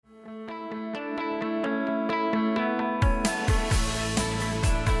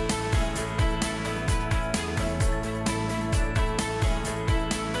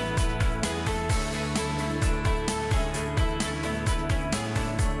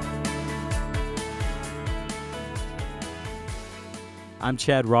I'm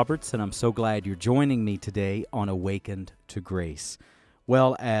Chad Roberts, and I'm so glad you're joining me today on Awakened to Grace.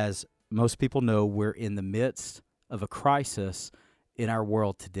 Well, as most people know, we're in the midst of a crisis in our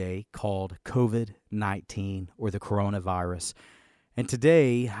world today called COVID-19 or the coronavirus. And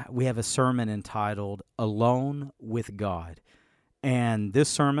today we have a sermon entitled Alone with God. And this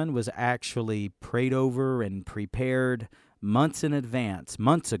sermon was actually prayed over and prepared months in advance,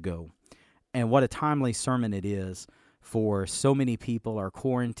 months ago. And what a timely sermon it is, for so many people are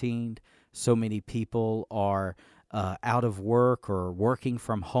quarantined, so many people are out of work or working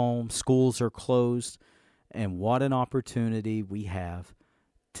from home, schools are closed, and what an opportunity we have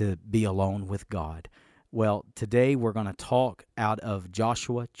to be alone with God. Well, today we're going to talk out of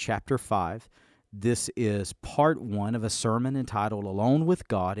Joshua chapter 5. This is part 1 of a sermon entitled Alone with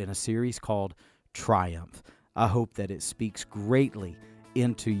God in a series called Triumph. I hope that it speaks greatly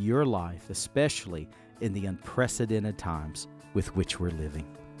into your life, especially in the unprecedented times with which we're living.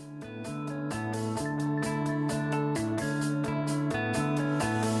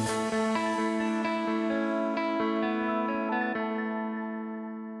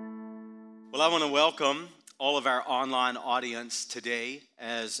 Well, I want to welcome all of our online audience today.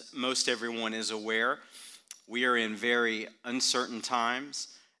 As most everyone is aware, we are in very uncertain times,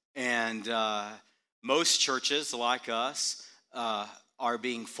 and most churches like us are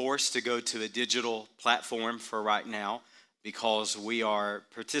being forced to go to a digital platform for right now because we are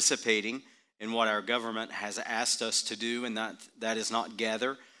participating in what our government has asked us to do, and that is not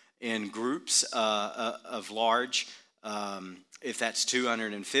gather in groups of large, if that's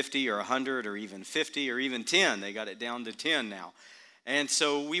 250 or 100 or even 50 or even 10. They got it down to 10 now. And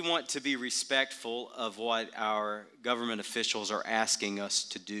so we want to be respectful of what our government officials are asking us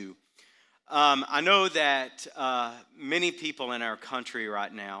to do. I know that many people in our country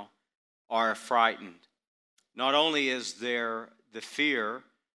right now are frightened. Not only is there the fear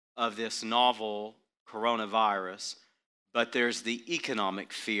of this novel coronavirus, but there's the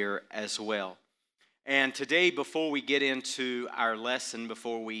economic fear as well. And today, before we get into our lesson,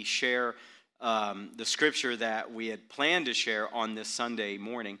 before we share the scripture that we had planned to share on this Sunday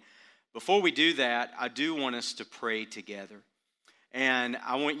morning, before we do that, I do want us to pray together. And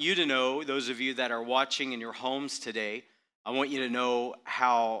I want you to know, those of you that are watching in your homes today, I want you to know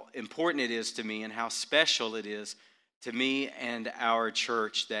how important it is to me and how special it is to me and our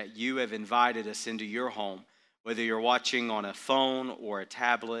church that you have invited us into your home, whether you're watching on a phone or a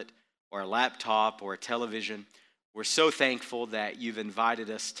tablet or a laptop or a television. We're so thankful that you've invited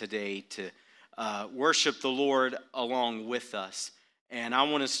us today to worship the Lord along with us. And I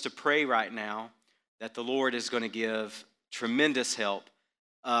want us to pray right now that the Lord is going to give tremendous help,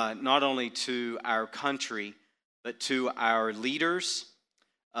 not only to our country, but to our leaders,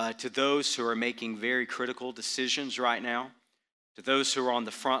 to those who are making very critical decisions right now, to those who are on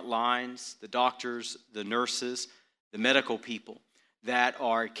the front lines, the doctors, the nurses, the medical people that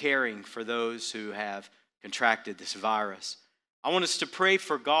are caring for those who have contracted this virus. I want us to pray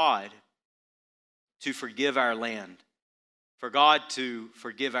for God to forgive our land, for God to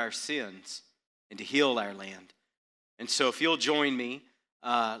forgive our sins, and to heal our land. And so if you'll join me,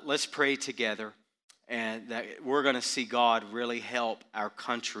 let's pray together, and that we're going to see God really help our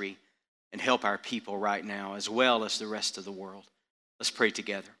country and help our people right now, as well as the rest of the world. Let's pray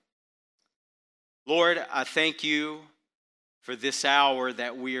together. Lord, I thank you for this hour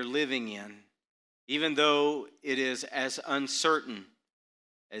that we are living in, even though it is as uncertain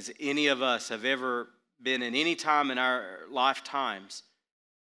as any of us have ever been in any time in our lifetimes.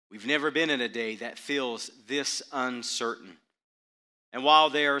 We've never been in a day that feels this uncertain. And while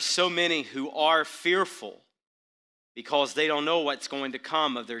there are so many who are fearful because they don't know what's going to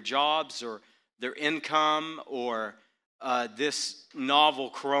come of their jobs or their income or this novel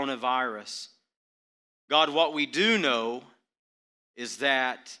coronavirus, God, what we do know is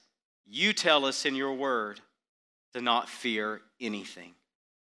that you tell us in your word to not fear anything.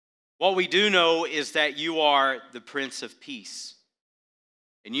 What we do know is that you are the Prince of Peace.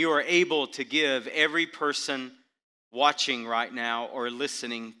 And you are able to give every person watching right now or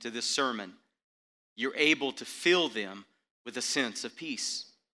listening to this sermon, you're able to fill them with a sense of peace.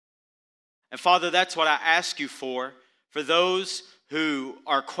 And Father, that's what I ask you for those who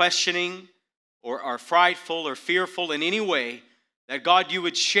are questioning or are frightful or fearful in any way, that God, you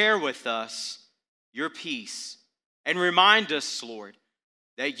would share with us your peace and remind us, Lord,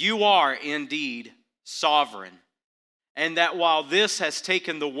 that you are indeed sovereign. And that while this has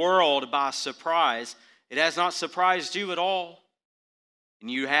taken the world by surprise, it has not surprised you at all. And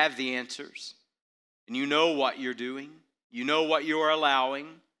you have the answers. And you know what you're doing. You know what you are allowing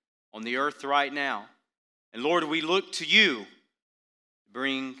on the earth right now. And Lord, we look to you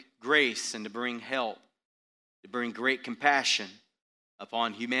bring grace and to bring help, to bring great compassion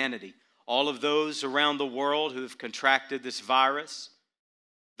upon humanity. All of those around the world who have contracted this virus,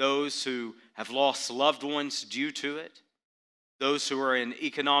 those who have lost loved ones due to it, those who are in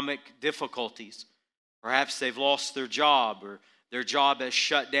economic difficulties. Perhaps they've lost their job or their job has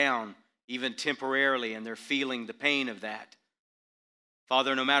shut down, even temporarily, and they're feeling the pain of that.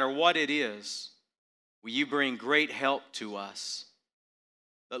 Father, no matter what it is, will you bring great help to us?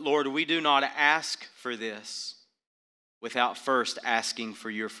 But Lord, we do not ask for this without first asking for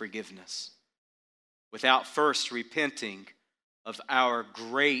your forgiveness, without first repenting of our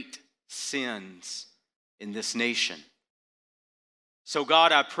great sins in this nation. So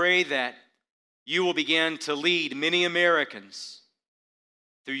God, I pray that you will begin to lead many Americans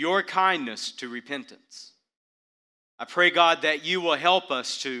through your kindness to repentance. I pray, God, that you will help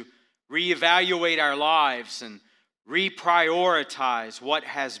us to reevaluate our lives and reprioritize what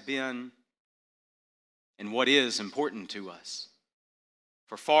has been and what is important to us.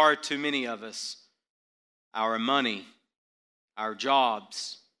 For far too many of us, our money, our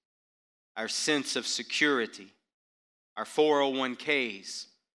jobs, our sense of security, our 401ks,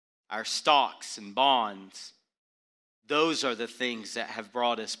 our stocks and bonds, those are the things that have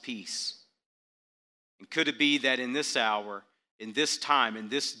brought us peace. And could it be that in this hour, in this time, in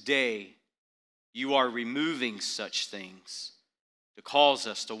this day, you are removing such things to cause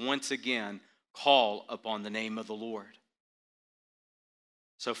us to once again call upon the name of the Lord?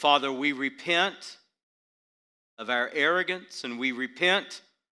 So, Father, we repent of our arrogance and we repent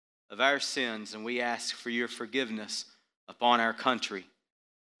of our sins, and we ask for your forgiveness upon our country,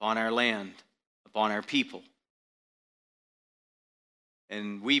 upon our land, upon our people.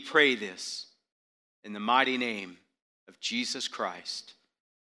 And we pray this in the mighty name of Jesus Christ.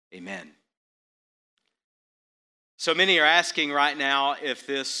 Amen. So many are asking right now if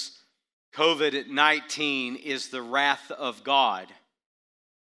this COVID-19 is the wrath of God.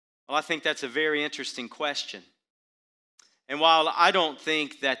 Well, I think that's a very interesting question. And while I don't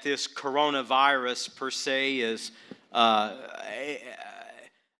think that this coronavirus per se is a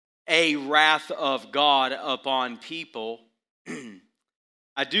wrath of God upon people,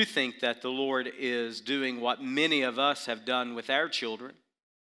 I do think that the Lord is doing what many of us have done with our children.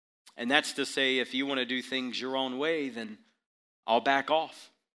 And that's to say, if you want to do things your own way, then I'll back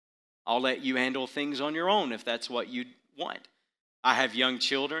off. I'll let you handle things on your own if that's what you want. I have young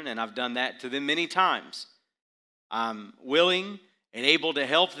children, and I've done that to them many times. I'm willing and able to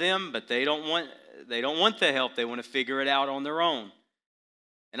help them, but they don't want the help. They want to figure it out on their own.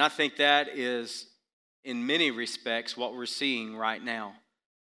 And I think that is, in many respects, what we're seeing right now.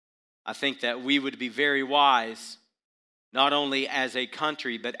 I think that we would be very wise, not only as a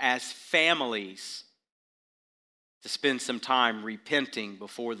country, but as families, to spend some time repenting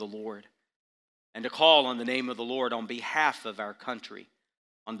before the Lord and to call on the name of the Lord on behalf of our country,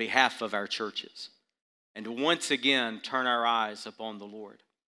 on behalf of our churches, and to once again turn our eyes upon the Lord.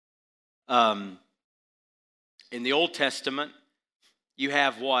 In the Old Testament, you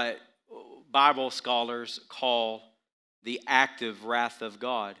have what Bible scholars call the active wrath of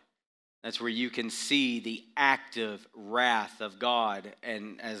God. That's where you can see the active wrath of God,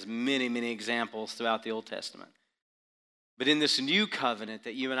 and as many, many examples throughout the Old Testament. But in this new covenant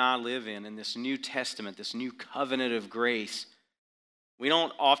that you and I live in this New Testament, this new covenant of grace, we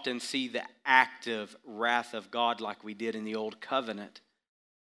don't often see the active wrath of God like we did in the Old Covenant.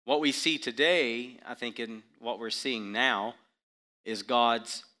 What we see today, I think in what we're seeing now, is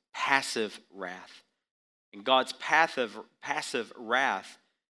God's passive wrath. And God's passive wrath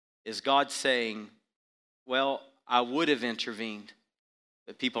is God saying, well, I would have intervened,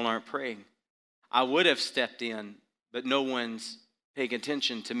 but people aren't praying. I would have stepped in, but no one's paying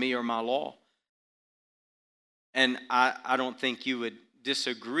attention to me or my law. And I don't think you would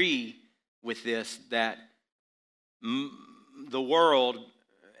disagree with this, that the world,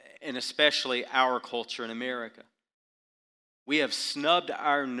 and especially our culture in America, we have snubbed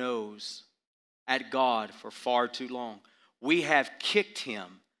our nose at God for far too long. We have kicked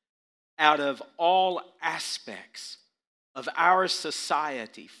him out of all aspects of our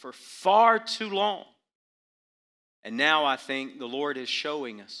society for far too long. And now I think the Lord is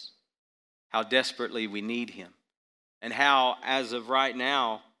showing us how desperately we need him, and how, as of right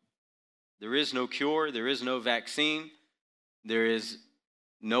now, there is no cure, there is no vaccine, there is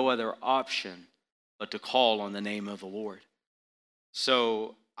no other option but to call on the name of the Lord.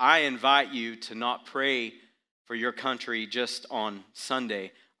 So I invite you to not pray for your country just on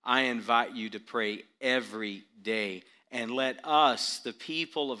Sunday. I invite you to pray every day, and let us, the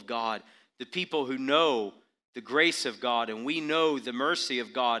people of God, the people who know the grace of God and we know the mercy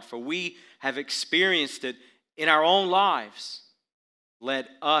of God, for we have experienced it in our own lives, let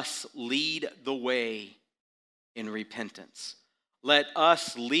us lead the way in repentance. Let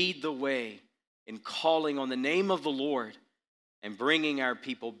us lead the way in calling on the name of the Lord and bringing our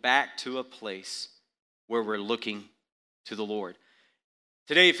people back to a place where we're looking to the Lord.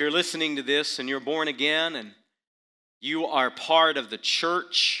 Today, if you're listening to this and you're born again and you are part of the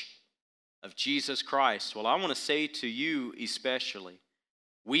church of Jesus Christ, well, I want to say to you especially,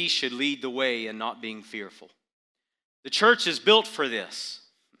 we should lead the way in not being fearful. The church is built for this.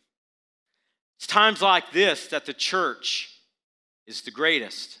 It's times like this that the church is the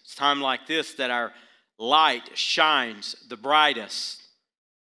greatest. It's time like this that our light shines the brightest.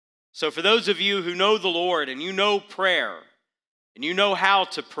 So for those of you who know the Lord and you know prayer and you know how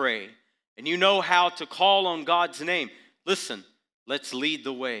to pray and you know how to call on God's name, listen, let's lead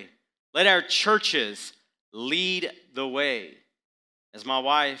the way. Let our churches lead the way. As my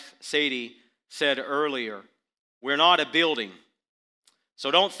wife Sadie said earlier, we're not a building. So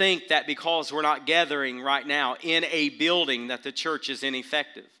don't think that because we're not gathering right now in a building that the church is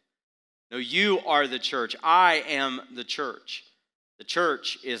ineffective. No, you are the church. I am the church. The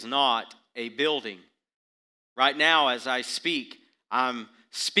church is not a building. Right now, as I speak, I'm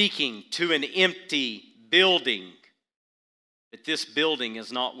speaking to an empty building. But this building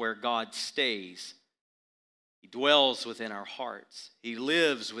is not where God stays. He dwells within our hearts. He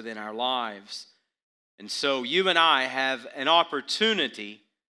lives within our lives. And so you and I have an opportunity,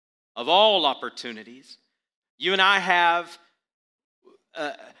 of all opportunities. You and I have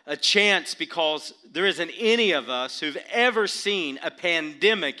a chance because there isn't any of us who've ever seen a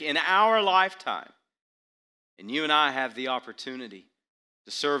pandemic in our lifetime. And you and I have the opportunity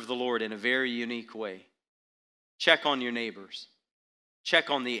to serve the Lord in a very unique way. Check on your neighbors. Check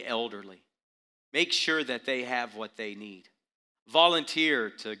on the elderly. Make sure that they have what they need. Volunteer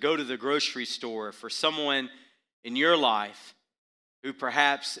to go to the grocery store for someone in your life who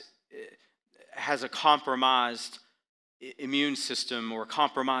perhaps has a compromised immune system or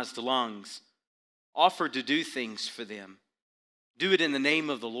compromised lungs. Offer to do things for them. Do it in the name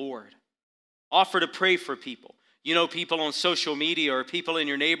of the Lord. Offer to pray for people. You know, people on social media or people in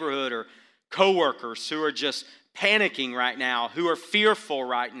your neighborhood or coworkers who are just panicking right now, who are fearful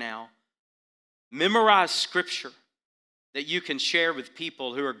right now. Memorize scripture that you can share with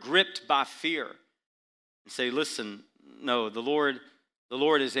people who are gripped by fear and say, listen, no, the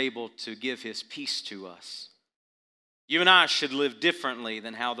Lord is able to give his peace to us. You and I should live differently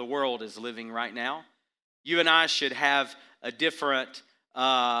than how the world is living right now. You and I should have a different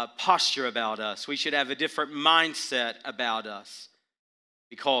posture about us. We should have a different mindset about us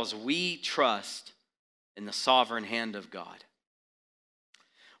because we trust in the sovereign hand of God.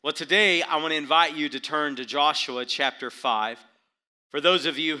 Well, today I want to invite you to turn to Joshua chapter 5. For those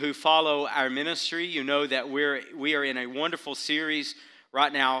of you who follow our ministry, you know that we are in a wonderful series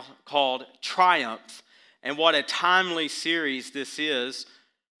right now called Triumph. And what a timely series this is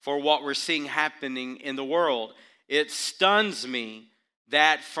for what we're seeing happening in the world. It stuns me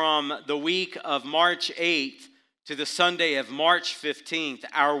that from the week of March 8th to the Sunday of March 15th,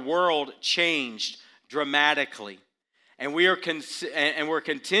 our world changed dramatically. And we're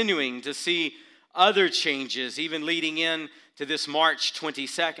continuing to see other changes, even leading in to this March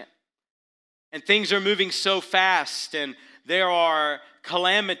 22nd. And things are moving so fast, and there are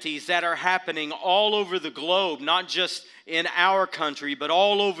calamities that are happening all over the globe, not just in our country, but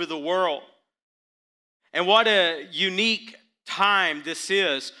all over the world. And what a unique time this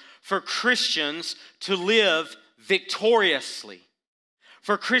is for Christians to live victoriously.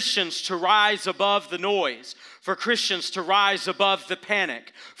 For Christians to rise above the noise, for Christians to rise above the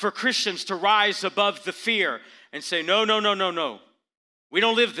panic, for Christians to rise above the fear and say, no, no, no, no, no. We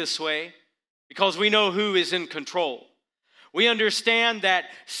don't live this way because we know who is in control. We understand that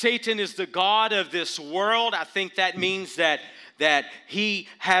Satan is the god of this world. I think that means that he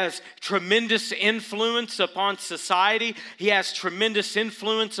has tremendous influence upon society. He has tremendous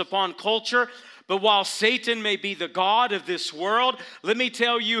influence upon culture. But while Satan may be the god of this world, let me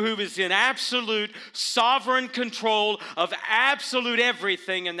tell you who is in absolute sovereign control of absolute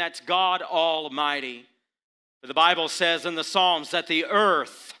everything, and that's God Almighty. The Bible says in the Psalms that the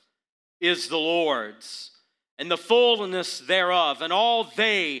earth is the Lord's, and the fullness thereof, and all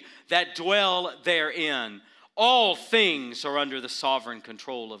they that dwell therein. All things are under the sovereign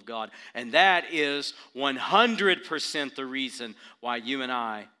control of God. And that is 100% the reason why you and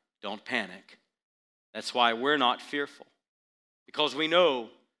I don't panic. That's why we're not fearful, because we know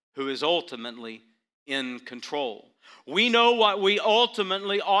who is ultimately in control. We know what we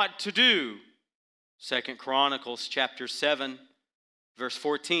ultimately ought to do. 2 Chronicles chapter 7, verse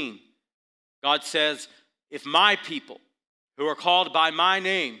 14. God says, if my people who are called by my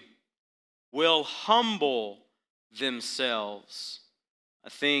name will humble themselves. I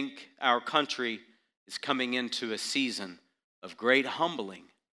think our country is coming into a season of great humbling.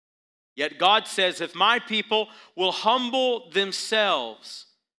 Yet God says, if my people will humble themselves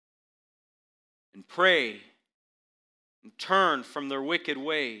and pray and turn from their wicked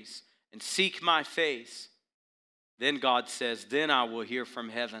ways and seek my face, then God says, then I will hear from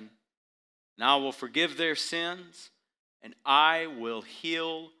heaven, and I will forgive their sins, and I will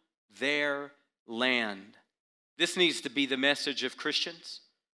heal their land. This needs to be the message of Christians.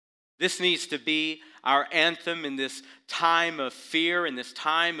 This needs to be our anthem in this time of fear, in this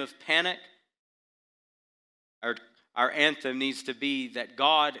time of panic. Our anthem needs to be that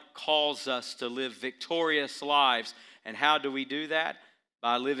God calls us to live victorious lives. And how do we do that?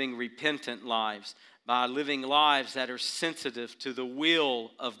 By living repentant lives, by living lives that are sensitive to the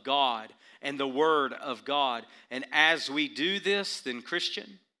will of God and the Word of God. And as we do this, then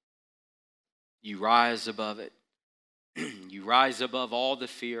Christian, you rise above it. You rise above all the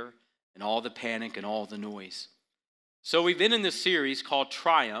fear and all the panic and all the noise. So we've been in this series called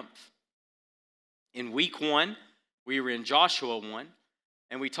Triumph. In week 1, we were in Joshua 1,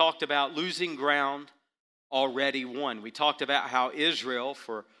 and we talked about losing ground already won. We talked about how Israel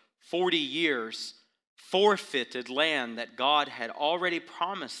for 40 years forfeited land that God had already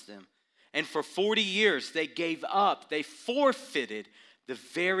promised them. And for 40 years, they gave up. They forfeited the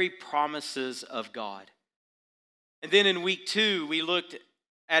very promises of God. And then in week 2, we looked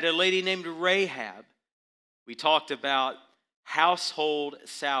at a lady named Rahab. We talked about household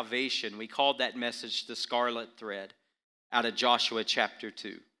salvation. We called that message the scarlet thread out of Joshua chapter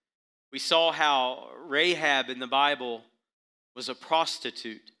 2. We saw how Rahab in the Bible was a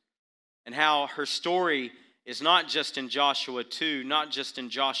prostitute, and how her story is not just in Joshua 2, not just in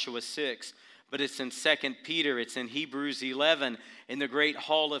Joshua 6, but it's in 2 Peter, it's in Hebrews 11, in the great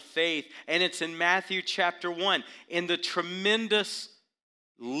hall of faith, and it's in Matthew chapter 1, in the tremendous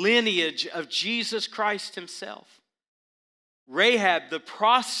lineage of Jesus Christ himself. Rahab, the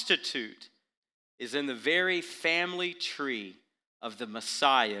prostitute, is in the very family tree of the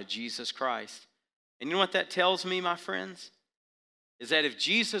Messiah, Jesus Christ. And you know what that tells me, my friends? Is that if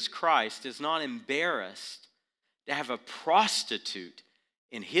Jesus Christ is not embarrassed to have a prostitute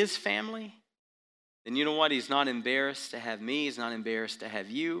in his family, then you know what? He's not embarrassed to have me. He's not embarrassed to have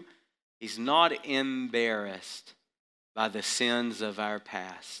you. He's not embarrassed by the sins of our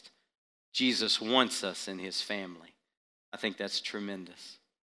past. Jesus wants us in his family. I think that's tremendous.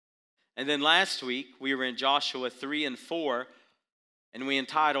 And then last week, we were in Joshua 3 and 4, and we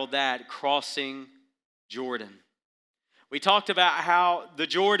entitled that, Crossing Jordan. We talked about how the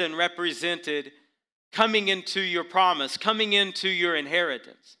Jordan represented coming into your promise, coming into your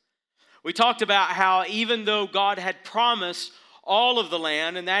inheritance. We talked about how even though God had promised all of the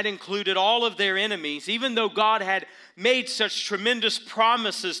land, and that included all of their enemies, even though God had made such tremendous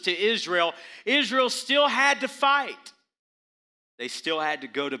promises to Israel, Israel still had to fight. They still had to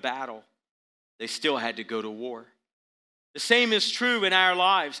go to battle. They still had to go to war. The same is true in our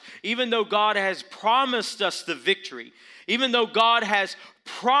lives. Even though God has promised us the victory, even though God has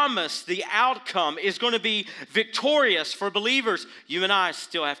promised the outcome is going to be victorious for believers, you and I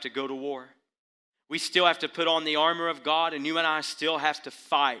still have to go to war. We still have to put on the armor of God, and you and I still have to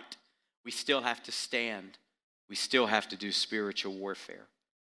fight. We still have to stand. We still have to do spiritual warfare.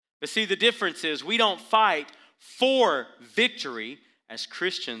 But see, the difference is we don't fight for victory. As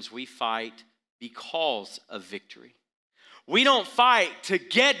Christians, we fight because of victory. We don't fight to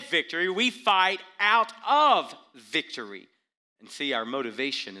get victory. We fight out of victory. And see, our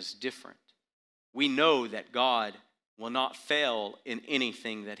motivation is different. We know that God will not fail in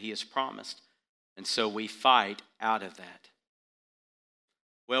anything that he has promised. And so we fight out of that.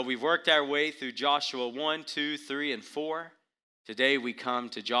 Well, we've worked our way through Joshua 1, 2, 3, and 4. Today we come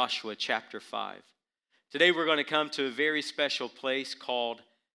to Joshua chapter 5. Today we're going to come to a very special place called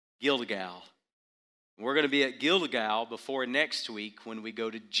Gilgal. We're going to be at Gilgal before next week when we go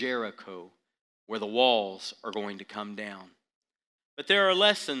to Jericho, where the walls are going to come down. But there are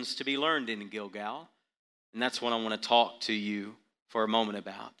lessons to be learned in Gilgal, and that's what I want to talk to you for a moment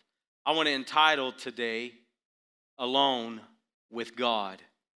about. I want to entitle today, Alone with God.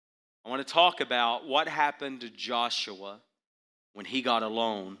 I want to talk about what happened to Joshua when he got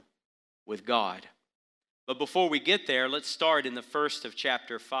alone with God. But before we get there, let's start in the first of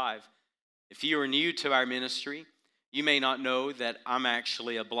chapter 5. If you are new to our ministry, you may not know that I'm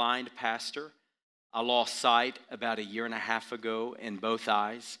actually a blind pastor. I lost sight about 1.5 years ago in both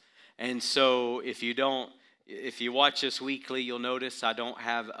eyes. And so if you watch us weekly, you'll notice I don't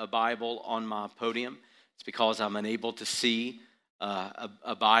have a Bible on my podium. It's because I'm unable to see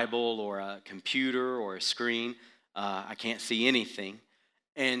a Bible or a computer or a screen. I can't see anything.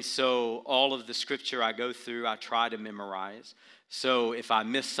 And so all of the scripture I go through, I try to memorize. So if I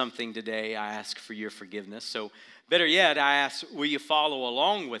miss something today, I ask for your forgiveness. So better yet, I ask, will you follow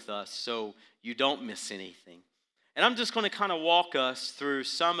along with us so you don't miss anything? And I'm just going to kind of walk us through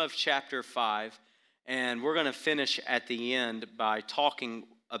some of chapter 5, and we're going to finish at the end by talking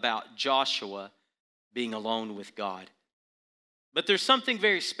about Joshua being alone with God. But there's something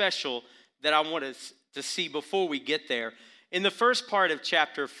very special that I want us to see before we get there. In the first part of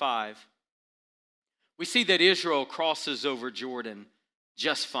chapter 5, we see that Israel crosses over Jordan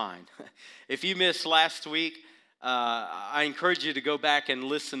just fine. If you missed last week, I encourage you to go back and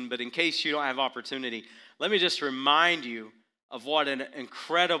listen, but in case you don't have opportunity, let me just remind you of what an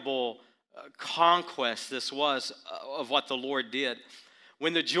incredible conquest this was of what the Lord did.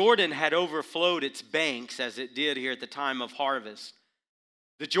 When the Jordan had overflowed its banks, as it did here at the time of harvest,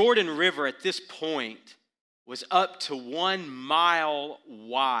 the Jordan River at this point was up to 1 mile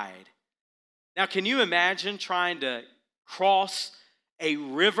wide. Now, can you imagine trying to cross a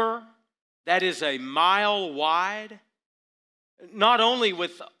river that is a mile wide? Not only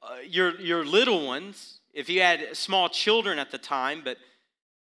with your little ones, if you had small children at the time, but,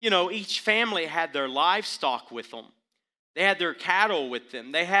 each family had their livestock with them. They had their cattle with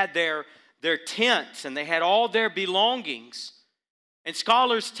them. They had their tents, and they had all their belongings. And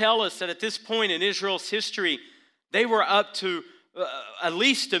scholars tell us that at this point in Israel's history, they were up to at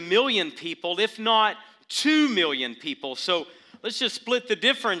least 1 million people, if not 2 million people. So let's just split the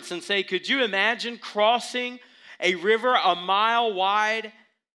difference and say, could you imagine crossing a river a mile wide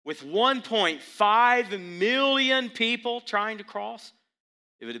with 1.5 million people trying to cross?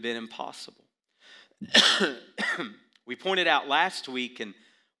 It would have been impossible. We pointed out last week, and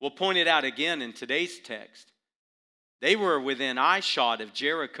we'll point it out again in today's text. They were within eyeshot of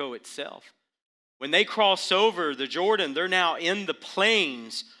Jericho itself. When they cross over the Jordan, they're now in the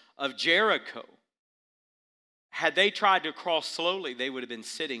plains of Jericho. Had they tried to cross slowly, they would have been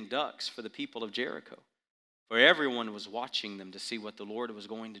sitting ducks for the people of Jericho, for everyone was watching them to see what the Lord was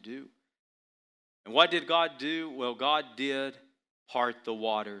going to do. And what did God do? Well, God did part the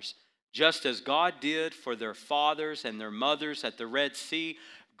waters. Just as God did for their fathers and their mothers at the Red Sea,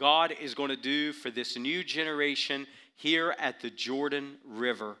 God is going to do for this new generation here at the Jordan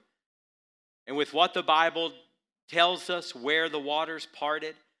River. And with what the Bible tells us where the waters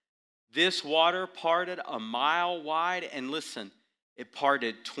parted, this water parted a mile wide, and listen, it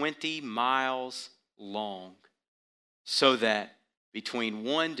parted 20 miles long, so that between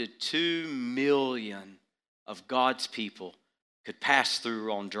 1 to 2 million of God's people could pass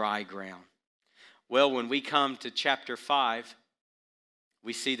through on dry ground. Well, when we come to chapter 5,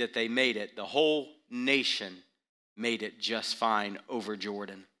 we see that they made it. The whole nation made it just fine over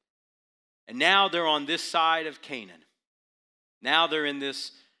Jordan. And now they're on this side of Canaan. Now they're in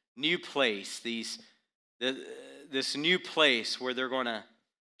this new place, this new place where they're going to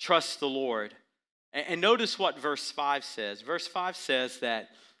trust the Lord. And notice what verse 5 says. Verse 5 says that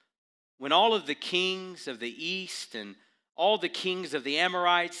when all of the kings of the east and all the kings of the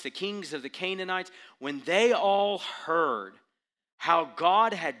Amorites, the kings of the Canaanites, when they all heard how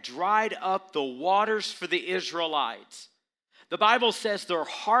God had dried up the waters for the Israelites, the Bible says their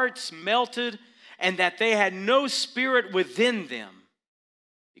hearts melted and that they had no spirit within them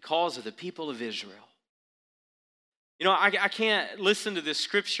because of the people of Israel. I can't listen to this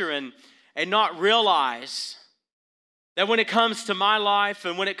scripture and not realize that when it comes to my life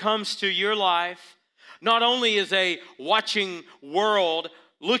and when it comes to your life, not only is a watching world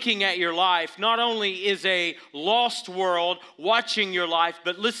looking at your life, not only is a lost world watching your life,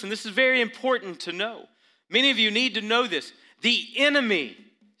 but listen, this is very important to know. Many of you need to know this. The enemy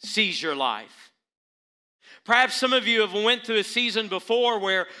sees your life. Perhaps some of you have went through a season before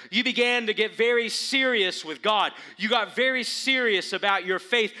where you began to get very serious with God. You got very serious about your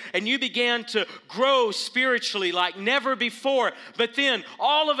faith and you began to grow spiritually like never before. But then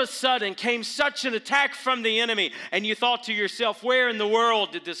all of a sudden came such an attack from the enemy and you thought to yourself, where in the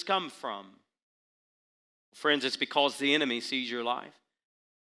world did this come from? Friends, it's because the enemy sees your life.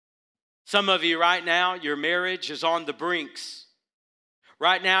 Some of you right now, your marriage is on the brinks.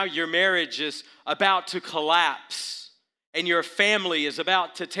 Right now, your marriage is about to collapse and your family is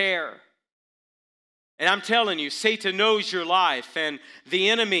about to tear. And I'm telling you, Satan knows your life, and the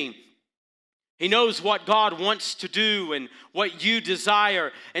enemy, He knows what God wants to do and what you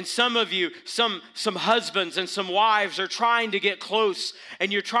desire. And some of you, some husbands and some wives are trying to get close,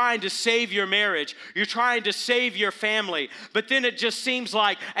 and you're trying to save your marriage. You're trying to save your family. But then it just seems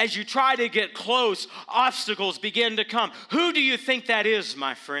like as you try to get close, obstacles begin to come. Who do you think that is,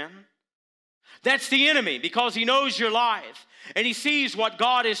 my friend? That's the enemy, because he knows your life. And he sees what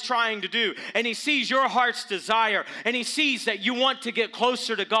God is trying to do. And he sees your heart's desire. And he sees that you want to get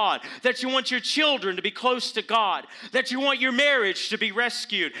closer to God. That you want your children to be close to God. That you want your marriage to be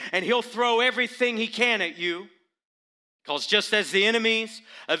rescued. And he'll throw everything he can at you. Because just as the enemies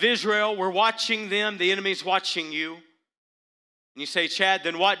of Israel were watching them, the enemy's watching you. And you say, Chad,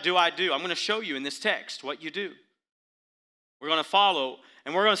 then what do I do? I'm going to show you in this text what you do. We're going to follow,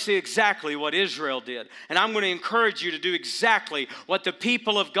 and we're going to see exactly what Israel did. And I'm going to encourage you to do exactly what the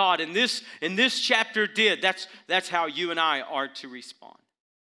people of God in this chapter did. That's how you and I are to respond.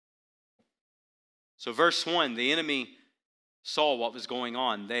 So verse 1, the enemy saw what was going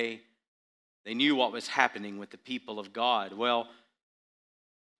on. They knew what was happening with the people of God. Well,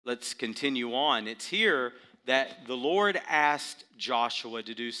 let's continue on. It's here that the Lord asked Joshua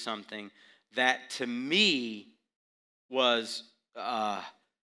to do something that to me was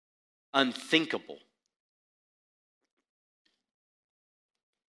unthinkable.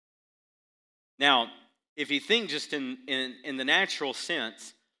 Now, if you think just in the natural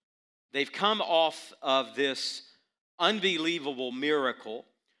sense, they've come off of this unbelievable miracle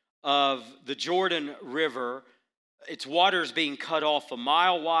of the Jordan River, its waters being cut off 1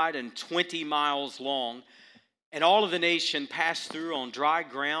 mile wide and 20 miles long, and all of the nation passed through on dry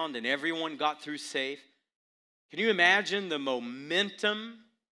ground, and everyone got through safe. Can you imagine the momentum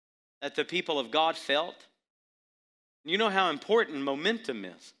that the people of God felt? You know how important momentum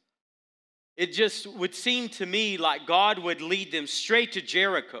is. It just would seem to me like God would lead them straight to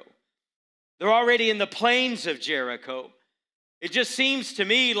Jericho. They're already in the plains of Jericho. It just seems to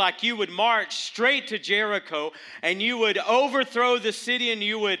me like you would march straight to Jericho and you would overthrow the city and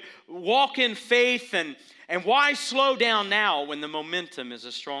you would walk in faith. And why slow down now when the momentum is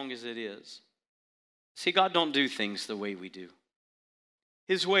as strong as it is? See, God don't do things the way we do.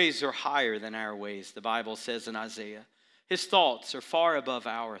 His ways are higher than our ways, the Bible says in Isaiah. His thoughts are far above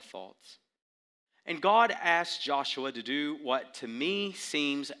our thoughts. And God asked Joshua to do what to me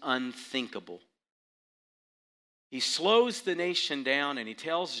seems unthinkable. He slows the nation down and he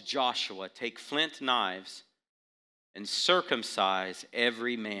tells Joshua, take flint knives and circumcise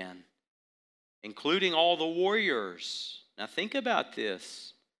every man, including all the warriors. Now think about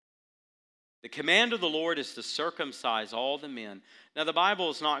this. The command of the Lord is to circumcise all the men. Now the Bible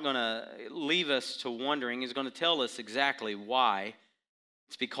is not going to leave us to wondering. It's going to tell us exactly why.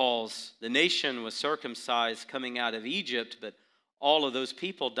 It's because the nation was circumcised coming out of Egypt, but all of those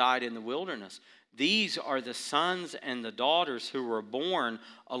people died in the wilderness. These are the sons and the daughters who were born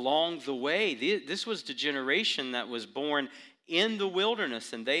along the way. This was the generation that was born in the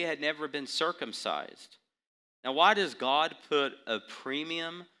wilderness, and they had never been circumcised. Now, why does God put a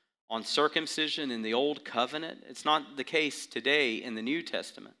premium on circumcision in the Old Covenant? It's not the case today in the New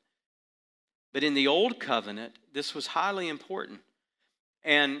Testament. But in the Old Covenant, this was highly important.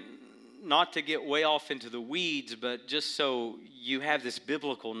 And not to get way off into the weeds, but just so you have this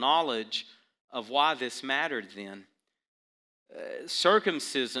biblical knowledge of why this mattered then.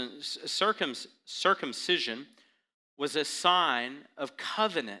 Circumcision was a sign of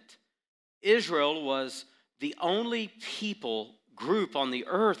covenant. Israel was the only group on the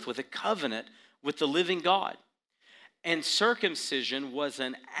earth with a covenant with the living God. And circumcision was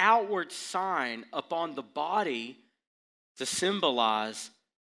an outward sign upon the body to symbolize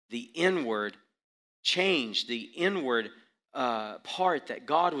the inward change, the inward part that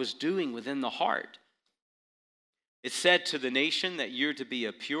God was doing within the heart. It said to the nation that you're to be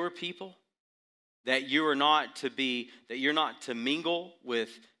a pure people, that you're not to mingle with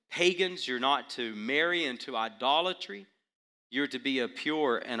pagans, you're not to marry into idolatry. You're to be a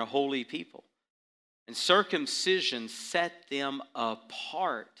pure and a holy people. And circumcision set them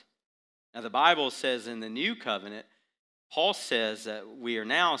apart. Now the Bible says in the New Covenant, Paul says that we are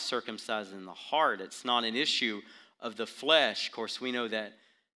now circumcised in the heart. It's not an issue of the flesh. Of course, we know that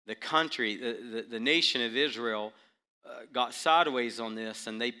the country, the nation of Israel got sideways on this,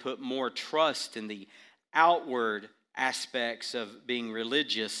 and they put more trust in the outward aspects of being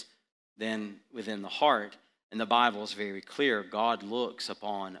religious than within the heart. And the Bible is very clear. God looks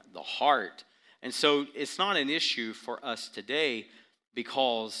upon the heart. And so it's not an issue for us today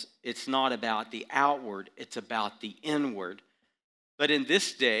because it's not about the outward, it's about the inward. But in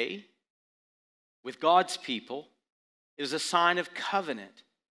this day, with God's people, it was a sign of covenant.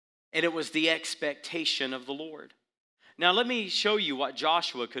 and it was the expectation of the Lord. Now, let me show you what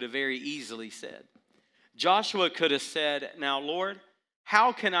Joshua could have very easily said. Joshua could have said, now, Lord,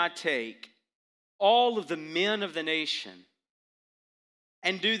 how can I take all of the men of the nation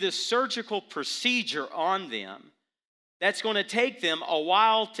and do this surgical procedure on them that's going to take them a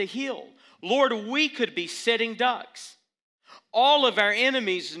while to heal? Lord, we could be sitting ducks. All of our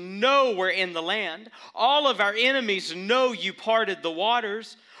enemies know we're in the land. All of our enemies know you parted the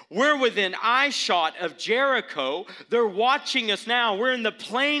waters. We're within eyeshot of Jericho. They're watching us now. We're in the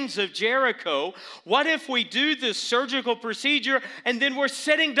plains of Jericho. What if we do this surgical procedure and then we're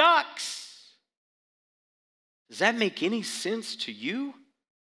sitting ducks? Does that make any sense to you?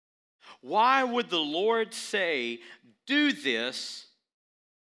 Why would the Lord say, do this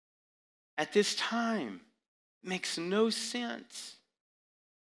at this time? It makes no sense.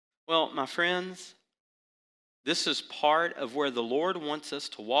 Well, my friends, this is part of where the Lord wants us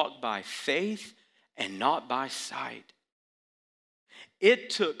to walk by faith and not by sight.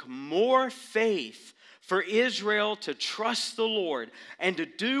 It took more faith for Israel to trust the Lord and to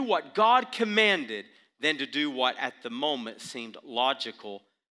do what God commanded than to do what at the moment seemed logical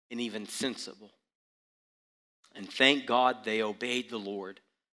and even sensible. And thank God they obeyed the Lord.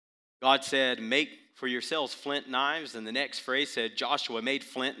 God said, make for yourselves flint knives. And the next phrase said, Joshua made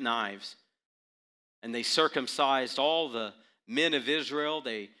flint knives. And they circumcised all the men of Israel.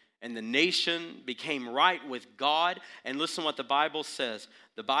 And the nation became right with God. And listen what the Bible says.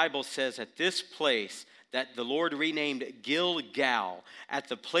 The Bible says at this place that the Lord renamed Gilgal, at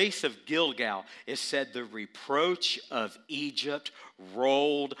the place of Gilgal, it said the reproach of Egypt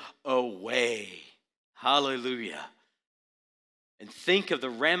rolled away. Hallelujah. And think of the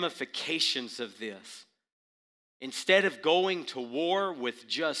ramifications of this. Instead of going to war with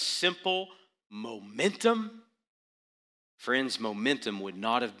just simple momentum, friends, momentum would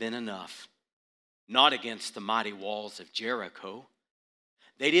not have been enough. Not against the mighty walls of Jericho.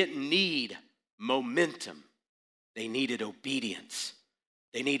 They didn't need momentum. They needed obedience.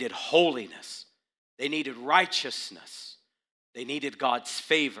 They needed holiness. They needed righteousness. They needed God's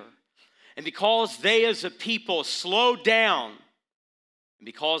favor. And because they as a people slowed down, and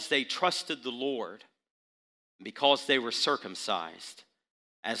because they trusted the Lord, and because they were circumcised,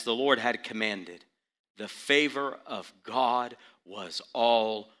 as the Lord had commanded, the favor of God was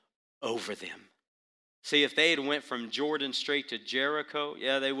all over them. See, if they had went from Jordan straight to Jericho,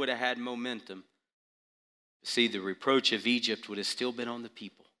 yeah, they would have had momentum. See, the reproach of Egypt would have still been on the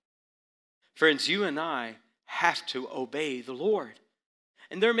people. Friends, you and I have to obey the Lord.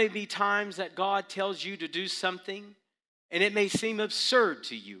 And there may be times that God tells you to do something, and it may seem absurd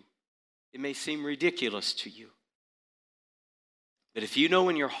to you. It may seem ridiculous to you. But if you know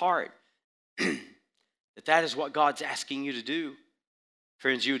in your heart that that is what God's asking you to do,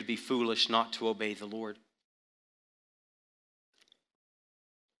 friends, you would be foolish not to obey the Lord.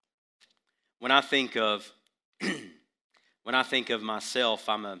 When I think of myself,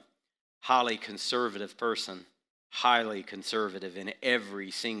 I'm a highly conservative person, highly conservative in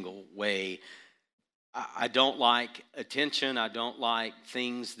every single way. I don't like attention. I don't like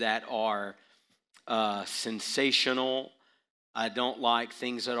things that are sensational. I don't like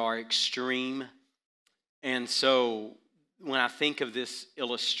things that are extreme. And so when I think of this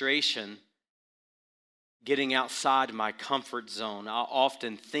illustration, getting outside my comfort zone, I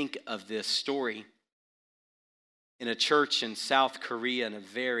often think of this story. In a church in South Korea, in a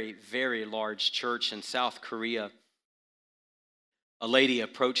very, very large church in South Korea, a lady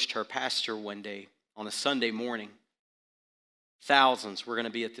approached her pastor one day on a Sunday morning. Thousands were going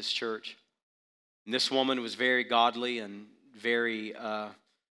to be at this church. And this woman was very godly and very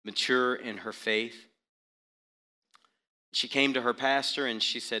mature in her faith. She came to her pastor and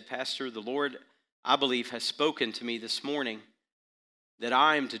she said, Pastor, the Lord, I believe, has spoken to me this morning that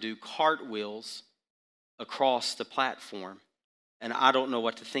I am to do cartwheels across the platform. And I don't know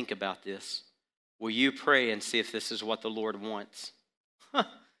what to think about this. Will you pray and see if this is what the Lord wants?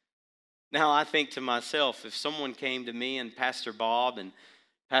 Now I think to myself, if someone came to me and Pastor Bob and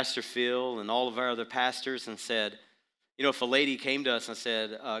Pastor Phil and all of our other pastors and said, you know, if a lady came to us and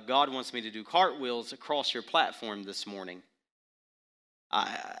said, God wants me to do cartwheels across your platform this morning,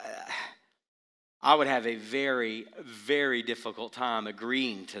 I would have a very, very difficult time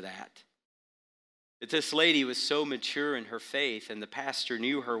agreeing to that. But this lady was so mature in her faith, and the pastor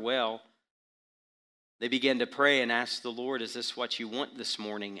knew her well. They began to pray and ask the Lord, is this what you want this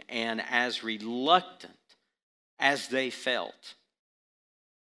morning? And as reluctant as they felt,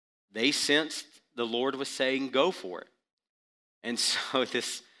 they sensed the Lord was saying, go for it. And so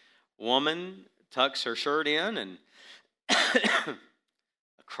this woman tucks her shirt in and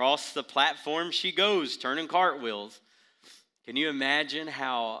across the platform she goes, turning cartwheels. Can you imagine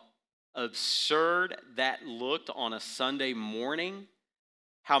how absurd that looked on a Sunday morning?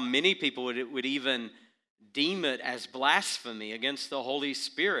 How many people would even deem it as blasphemy against the Holy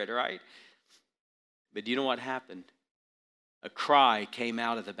Spirit, right? But do you know what happened? A cry came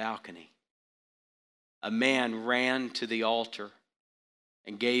out of the balcony. A man ran to the altar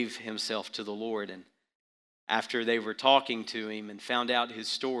and gave himself to the Lord. And after they were talking to him and found out his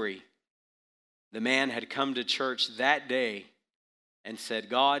story, the man had come to church that day and said,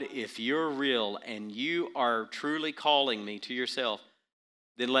 God, if you're real and you are truly calling me to yourself,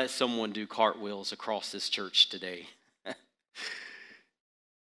 then let someone do cartwheels across this church today.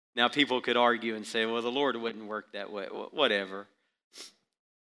 Now, people could argue and say, well, the Lord wouldn't work that way. Whatever.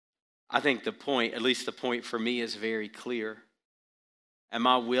 I think the point, at least the point for me, is very clear. Am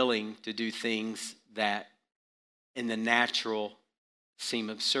I willing to do things that in the natural seem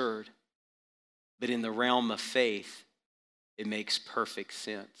absurd, but in the realm of faith, it makes perfect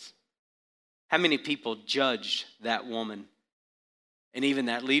sense? How many people judged that woman and even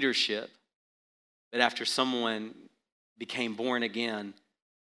that leadership, but after someone became born again,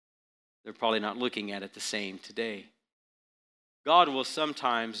 they're probably not looking at it the same today? God will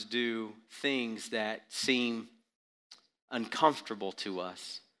sometimes do things that seem uncomfortable to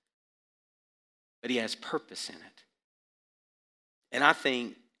us, but he has purpose in it. And I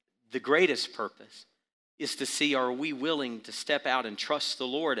think the greatest purpose is to see, are we willing to step out and trust the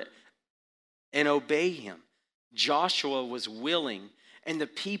Lord and obey him? Joshua was willing, and the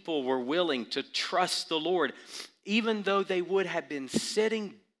people were willing to trust the Lord, even though they would have been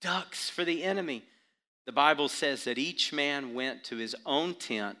sitting ducks for the enemy. The Bible says that each man went to his own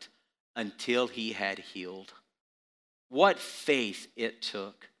tent until he had healed. What faith it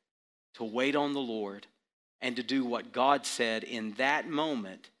took to wait on the Lord and to do what God said in that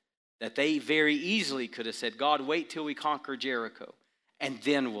moment, that they very easily could have said, God, wait till we conquer Jericho and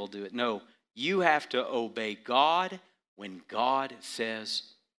then we'll do it. No, you have to obey God when God says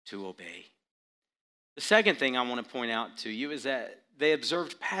to obey. The second thing I want to point out to you is that they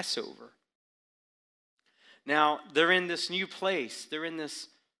observed Passover. Now, they're in this new place. They're in this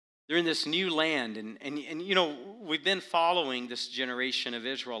new land. And you know, we've been following this generation of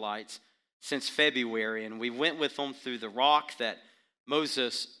Israelites since February. And we went with them through the rock that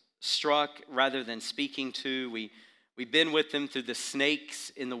Moses struck rather than speaking to. We've been with them through the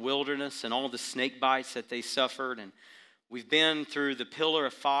snakes in the wilderness and all the snake bites that they suffered. And we've been through the pillar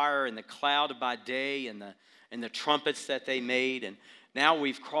of fire and the cloud by day and the trumpets that they made. And now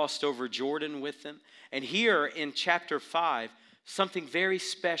we've crossed over Jordan with them. And here in chapter 5, something very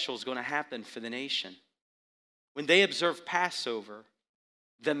special is going to happen for the nation. When they observe Passover,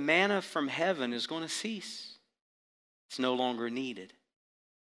 the manna from heaven is going to cease. It's no longer needed.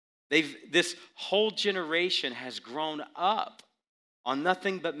 This whole generation has grown up on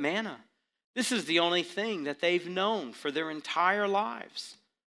nothing but manna. This is the only thing that they've known for their entire lives.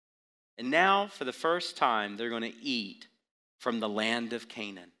 And now, for the first time, they're going to eat from the land of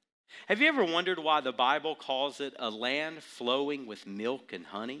Canaan. Have you ever wondered why the Bible calls it a land flowing with milk and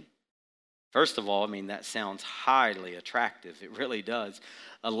honey? First of all, I mean, that sounds highly attractive. It really does.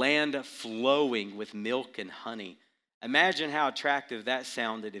 A land flowing with milk and honey. Imagine how attractive that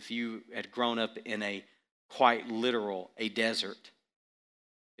sounded if you had grown up in a quite literal, a desert.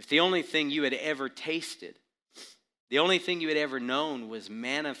 If the only thing you had ever tasted, the only thing you had ever known was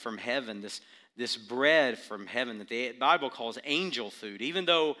manna from heaven, this bread from heaven that the Bible calls angel food, even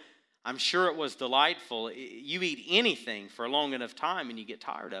though I'm sure it was delightful. You eat anything for a long enough time and you get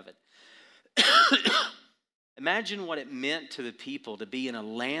tired of it. Imagine what it meant to the people to be in a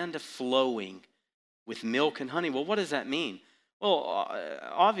land flowing with milk and honey. Well, what does that mean? Well,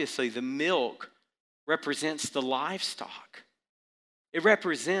 obviously the milk represents the livestock. It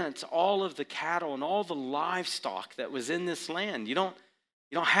represents all of the cattle and all the livestock that was in this land. You don't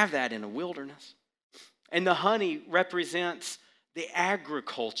have that in a wilderness. And the honey represents the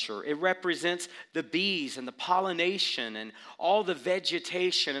agriculture. It represents the bees and the pollination and all the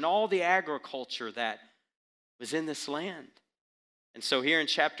vegetation and all the agriculture that was in this land. And so here in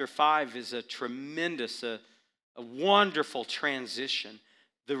chapter 5 is a tremendous, a wonderful transition.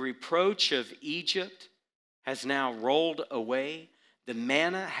 The reproach of Egypt has now rolled away. The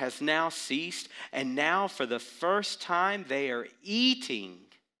manna has now ceased. And now for the first time they are eating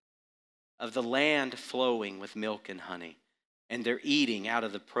of the land flowing with milk and honey. And they're eating out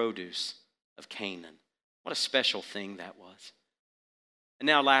of the produce of Canaan. What a special thing that was. And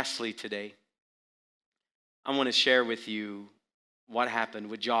now lastly today, I want to share with you what happened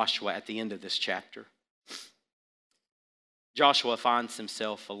with Joshua at the end of this chapter. Joshua finds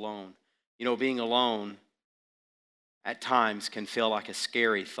himself alone. You know, being alone at times can feel like a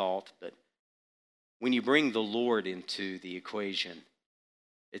scary thought, but when you bring the Lord into the equation,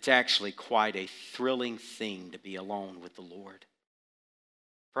 it's actually quite a thrilling thing to be alone with the Lord.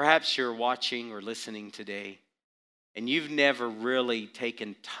 Perhaps you're watching or listening today, and you've never really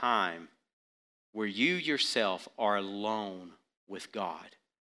taken time where you yourself are alone with God.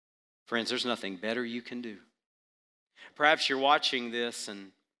 Friends, there's nothing better you can do. Perhaps you're watching this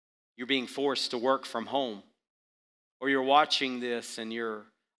and you're being forced to work from home, or you're watching this and you're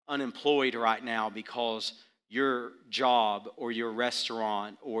unemployed right now because your job or your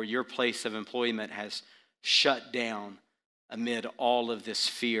restaurant or your place of employment has shut down amid all of this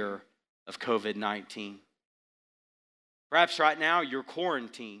fear of COVID-19. Perhaps right now you're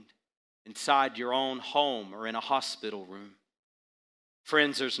quarantined inside your own home or in a hospital room.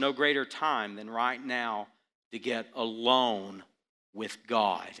 Friends, there's no greater time than right now to get alone with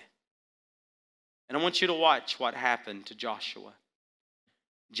God. And I want you to watch what happened to Joshua.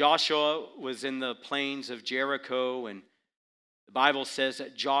 Joshua was in the plains of Jericho, and the Bible says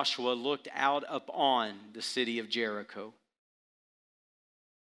that Joshua looked out upon the city of Jericho.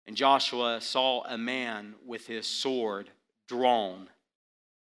 And Joshua saw a man with his sword drawn.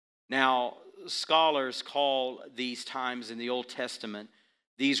 Now, scholars call these times in the Old Testament,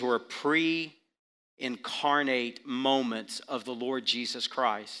 these were pre-incarnate moments of the Lord Jesus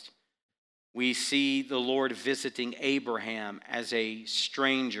Christ. We see the Lord visiting Abraham as a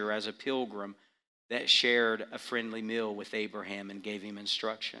stranger, as a pilgrim that shared a friendly meal with Abraham and gave him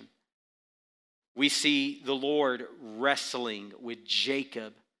instruction. We see the Lord wrestling with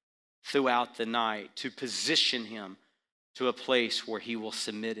Jacob throughout the night to position him to a place where he will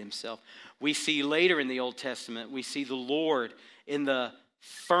submit himself. We see later in the Old Testament, we see the Lord in the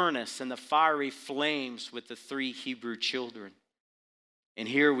furnace and the fiery flames with the 3 Hebrew children. And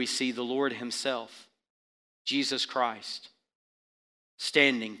here we see the Lord himself, Jesus Christ,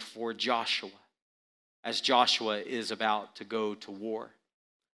 standing before Joshua as Joshua is about to go to war.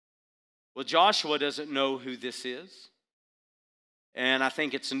 Well, Joshua doesn't know who this is. And I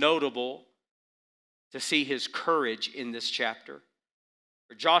think it's notable to see his courage in this chapter.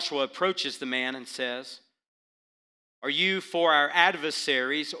 Where Joshua approaches the man and says, "Are you for our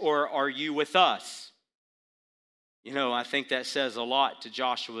adversaries or are you with us?" You know, I think that says a lot to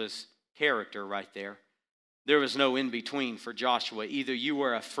Joshua's character right there. There was no in between for Joshua. Either you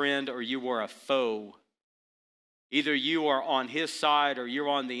were a friend or you were a foe. Either you are on his side or you're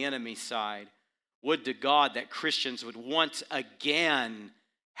on the enemy's side. Would to God that Christians would once again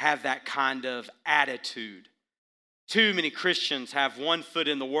have that kind of attitude. Too many Christians have one foot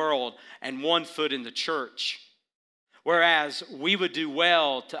in the world and one foot in the church. Whereas we would do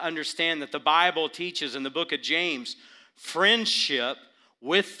well to understand that the Bible teaches in the book of James, friendship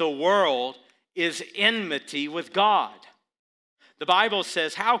with the world is enmity with God. The Bible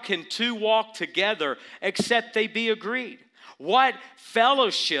says, how can two walk together except they be agreed? What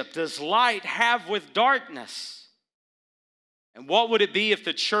fellowship does light have with darkness? And what would it be if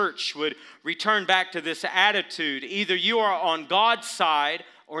the church would return back to this attitude? Either you are on God's side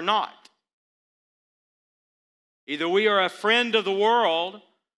or not. Either we are a friend of the world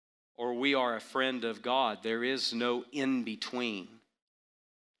or we are a friend of God. There is no in between.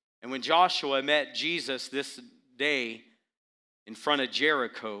 And when Joshua met Jesus this day in front of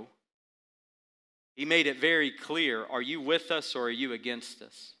Jericho, he made it very clear, are you with us or are you against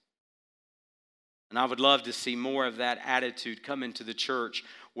us? And I would love to see more of that attitude come into the church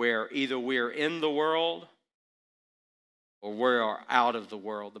where either we're in the world or we're out of the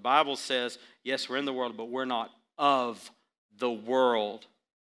world. The Bible says, yes, we're in the world, but we're not of the world.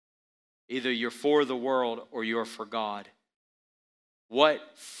 Either you're for the world or you're for God.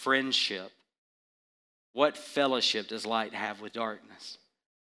 What friendship, what fellowship does light have with darkness?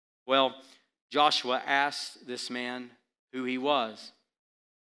 Well, Joshua asked this man who he was.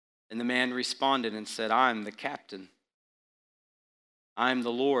 And the man responded and said, I'm the captain. I'm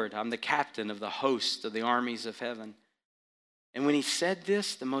the Lord. I'm the captain of the host of the armies of heaven. And when he said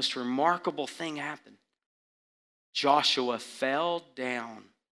this, the most remarkable thing happened. Joshua fell down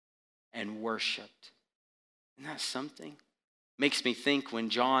and worshiped. Isn't that something? Makes me think when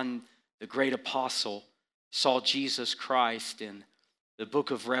John, the great apostle, saw Jesus Christ in the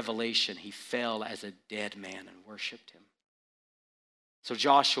book of Revelation, he fell as a dead man and worshiped him. So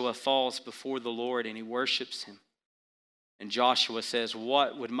Joshua falls before the Lord and he worships him. And Joshua says,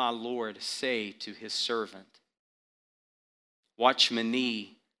 what would my Lord say to his servant? Watchman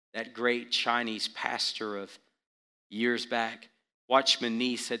Nee, that great Chinese pastor of years back, Watchman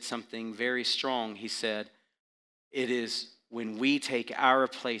Nee said something very strong. He said, it is when we take our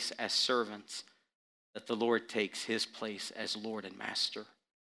place as servants, that the Lord takes his place as Lord and Master.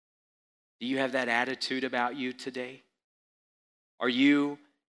 Do you have that attitude about you today? Are you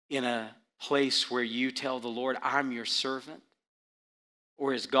in a place where you tell the Lord, I'm your servant?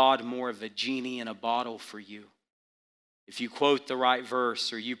 Or is God more of a genie in a bottle for you? If you quote the right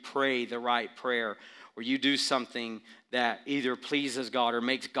verse, or you pray the right prayer, or you do something that either pleases God or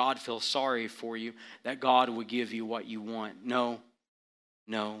makes God feel sorry for you, that God will give you what you want. No,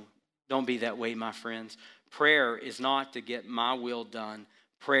 don't be that way, my friends. Prayer is not to get my will done.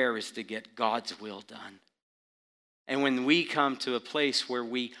 Prayer is to get God's will done. And when we come to a place where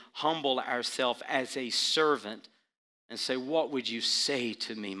we humble ourselves as a servant and say, what would you say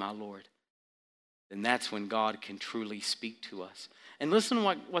to me, my Lord? Then that's when God can truly speak to us. And listen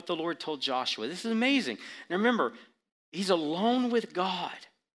to what the Lord told Joshua. This is amazing. Now remember, he's alone with God.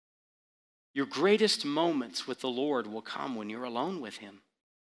 Your greatest moments with the Lord will come when you're alone with him.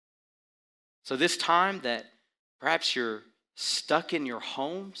 So this time that perhaps you're stuck in your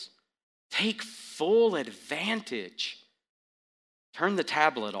homes, take full advantage. Turn the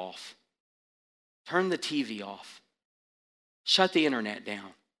tablet off. Turn the TV off. Shut the internet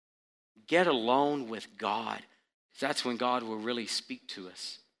down. Get alone with God. That's when God will really speak to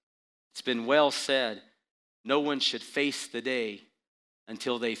us. It's been well said, no one should face the day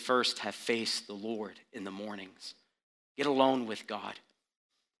until they first have faced the Lord in the mornings. Get alone with God.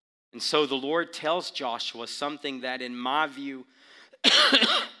 And so the Lord tells Joshua something that in my view,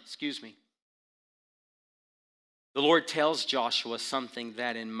 excuse me. The Lord tells Joshua something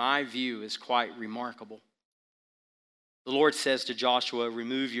that in my view is quite remarkable. The Lord says to Joshua,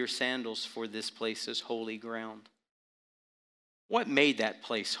 remove your sandals, for this place is holy ground. What made that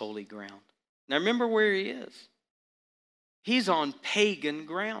place holy ground? Now remember where he is. He's on pagan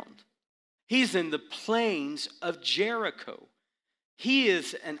ground. He's in the plains of Jericho. He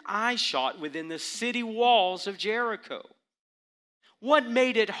is an eye shot within the city walls of Jericho. What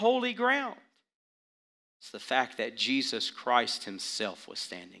made it holy ground? It's the fact that Jesus Christ himself was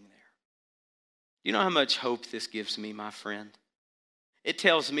standing there. You know how much hope this gives me, my friend? It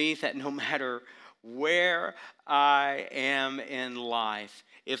tells me that no matter where I am in life,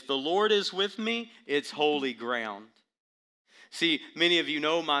 if the Lord is with me, it's holy ground. See, many of you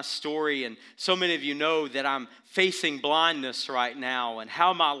know my story, and so many of you know that I'm facing blindness right now and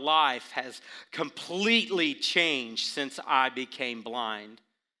how my life has completely changed since I became blind.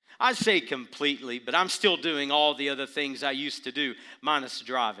 I say completely, but I'm still doing all the other things I used to do, minus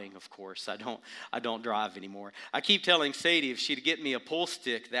driving, of course. I don't drive anymore. I keep telling Sadie if she'd get me a pull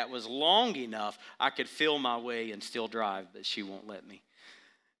stick that was long enough, I could feel my way and still drive, but she won't let me.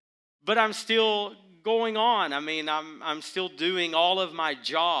 But I'm still going on. I mean, I'm still doing all of my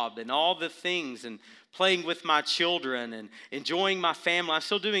job and all the things and playing with my children and enjoying my family. I'm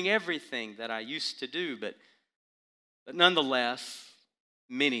still doing everything that I used to do, but nonetheless,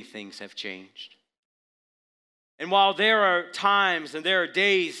 many things have changed. And while there are times and there are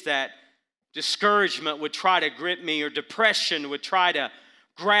days that discouragement would try to grip me or depression would try to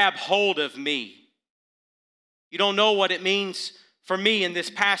grab hold of me, you don't know what it means for me in this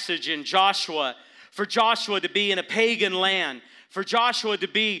passage in Joshua, for Joshua to be in a pagan land, for Joshua to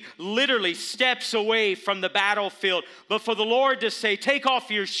be literally steps away from the battlefield, but for the Lord to say, take off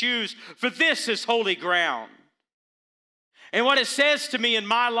your shoes, for this is holy ground. And what it says to me in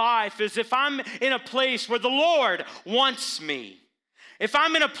my life is if I'm in a place where the Lord wants me, if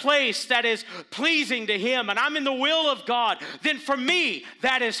I'm in a place that is pleasing to him and I'm in the will of God, then for me,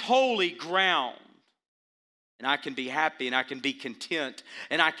 that is holy ground. And I can be happy and I can be content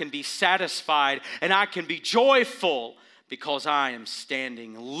and I can be satisfied and I can be joyful because I am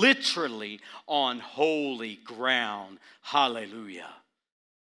standing literally on holy ground. Hallelujah.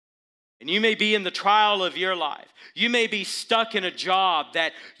 And you may be in the trial of your life. You may be stuck in a job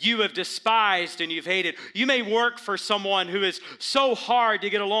that you have despised and you've hated. You may work for someone who is so hard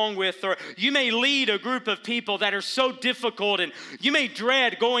to get along with, or you may lead a group of people that are so difficult, and you may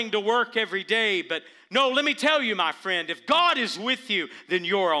dread going to work every day. But no, let me tell you, my friend, if God is with you, then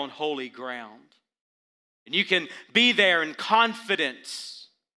you're on holy ground. And you can be there in confidence.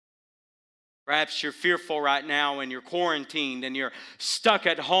 Perhaps you're fearful right now and you're quarantined and you're stuck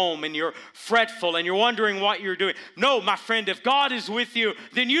at home and you're fretful and you're wondering what you're doing. No, my friend, if God is with you,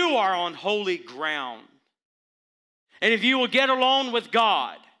 then you are on holy ground. And if you will get alone with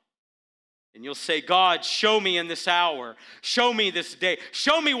God and you'll say, God, show me in this hour, show me this day,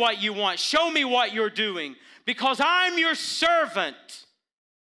 show me what you want, show me what you're doing, because I'm your servant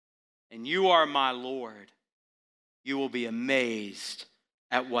and you are my Lord, you will be amazed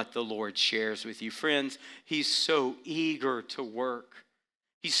at what the Lord shares with you. Friends, he's so eager to work.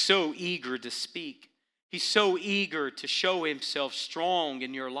 He's so eager to speak. He's so eager to show himself strong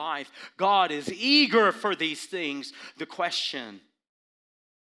in your life. God is eager for these things. The question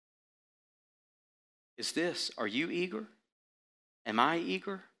is this: are you eager? Am I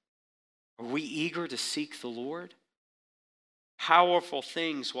eager? Are we eager to seek the Lord? Powerful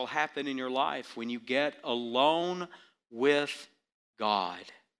things will happen in your life when you get alone with God.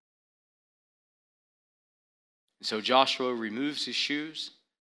 And so Joshua removes his shoes.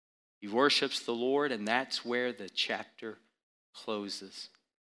 He worships the Lord, and that's where the chapter closes.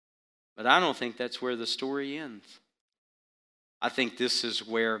 But I don't think that's where the story ends. I think this is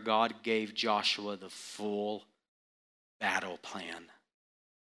where God gave Joshua the full battle plan.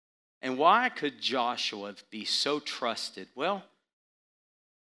 And why could Joshua be so trusted? Well,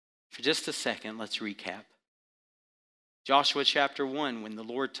 for just a second, let's recap. Joshua chapter 1, when the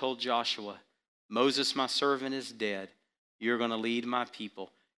Lord told Joshua, Moses, my servant, is dead. You're going to lead my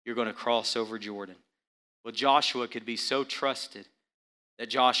people. You're going to cross over Jordan. Well, Joshua could be so trusted that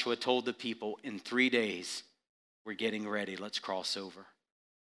Joshua told the people, in 3 days, we're getting ready. Let's cross over.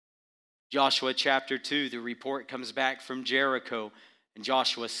 Joshua chapter 2, the report comes back from Jericho, and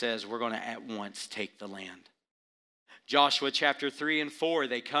Joshua says, we're going to at once take the land. Joshua chapter 3 and 4,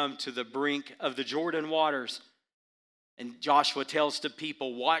 they come to the brink of the Jordan waters. And Joshua tells the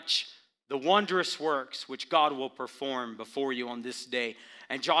people, watch the wondrous works which God will perform before you on this day.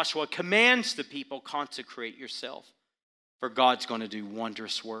 And Joshua commands the people, consecrate yourself, for God's going to do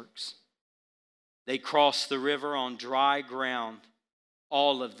wondrous works. They cross the river on dry ground,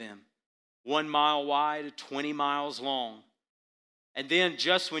 all of them, 1 mile wide, 20 miles long. And then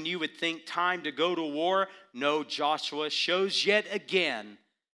just when you would think time to go to war, no, Joshua shows yet again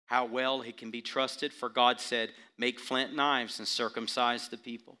how well he can be trusted. For God said, make flint knives and circumcise the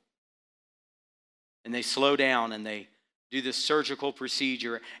people. And they slow down and they do the surgical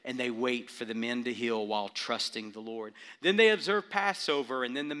procedure and they wait for the men to heal while trusting the Lord. Then they observe Passover,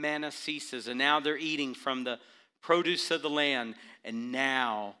 and then the manna ceases, and now they're eating from the produce of the land, and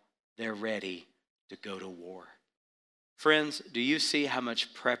now they're ready to go to war. Friends, do you see how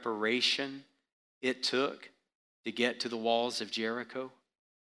much preparation it took to get to the walls of Jericho?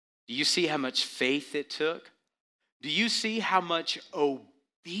 Do you see how much faith it took? Do you see how much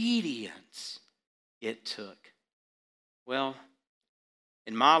obedience it took? Well,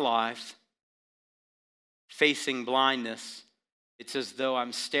 in my life, facing blindness, it's as though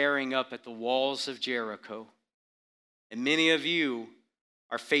I'm staring up at the walls of Jericho. And many of you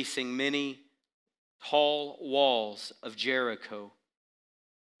are facing many tall walls of Jericho.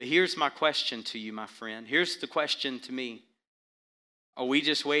 But here's my question to you, my friend. Here's the question to me. Are we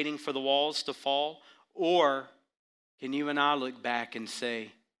just waiting for the walls to fall? Or can you and I look back and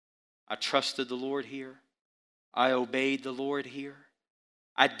say, I trusted the Lord here. I obeyed the Lord here.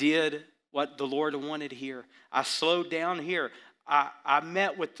 I did what the Lord wanted here. I slowed down here. I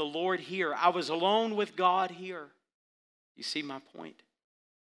met with the Lord here. I was alone with God here. You see my point?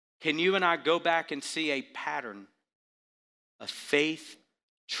 Can you and I go back and see a pattern of faith,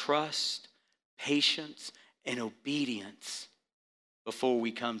 trust, patience, and obedience before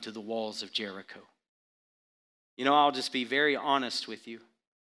we come to the walls of Jericho? You know, I'll just be very honest with you.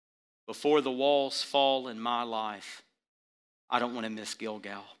 Before the walls fall in my life, I don't want to miss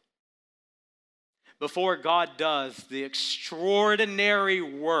Gilgal. Before God does the extraordinary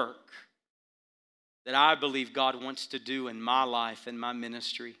work that I believe God wants to do in my life and my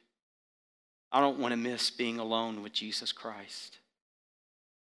ministry, I don't want to miss being alone with Jesus Christ.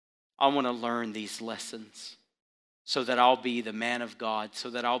 I want to learn these lessons so that I'll be the man of God,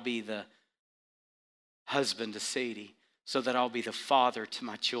 so that I'll be the husband to Sadie, so that I'll be the father to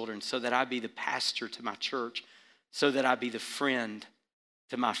my children, so that I be the pastor to my church, so that I be the friend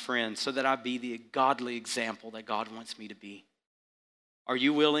to my friends, so that I be the godly example that God wants me to be. Are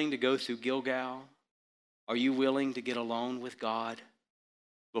you willing to go through Gilgal? Are you willing to get alone with God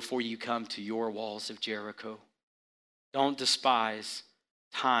before you come to your walls of Jericho? Don't despise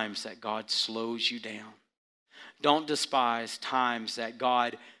times that God slows you down. Don't despise times that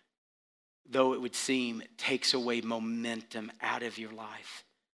God, though it would seem, takes away momentum out of your life.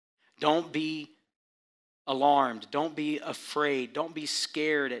 Don't be alarmed. Don't be afraid. Don't be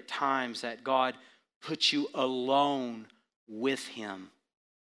scared at times that God puts you alone with him.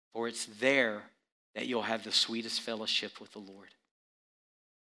 For it's there that you'll have the sweetest fellowship with the Lord.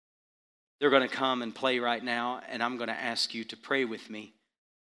 They're going to come and play right now, and I'm going to ask you to pray with me,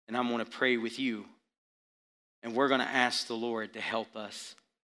 and I'm going to pray with you. And we're going to ask the Lord to help us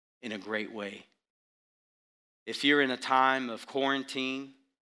in a great way. If you're in a time of quarantine,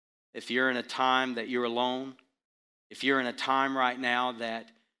 if you're in a time that you're alone, if you're in a time right now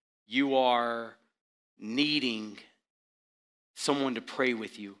that you are needing someone to pray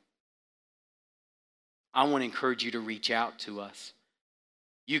with you, I want to encourage you to reach out to us.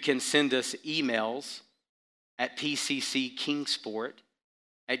 You can send us emails at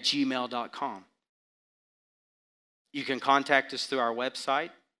pcckingsport@gmail.com. You can contact us through our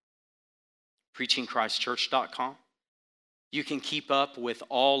website, preachingchristchurch.com. You can keep up with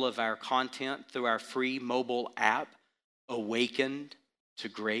all of our content through our free mobile app, Awakened to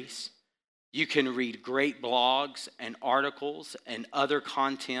Grace. You can read great blogs and articles and other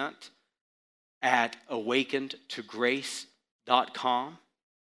content at awakenedtograce.com.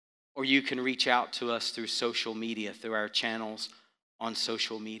 Or you can reach out to us through social media, through our channels on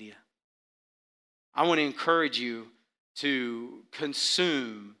social media. I want to encourage you to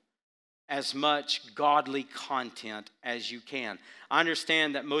consume as much godly content as you can. I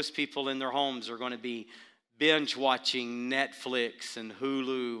understand that most people in their homes are going to be binge watching Netflix and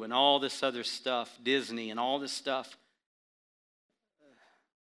Hulu and all this other stuff, Disney and all this stuff.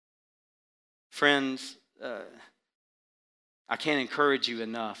 Friends, I can't encourage you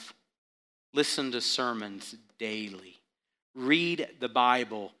enough. Listen to sermons daily. Read the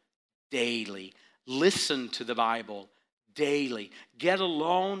Bible daily. Listen to the Bible daily. Get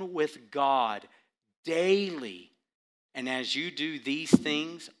alone with God daily. And as you do these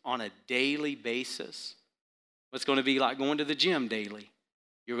things on a daily basis, it's going to be like going to the gym daily.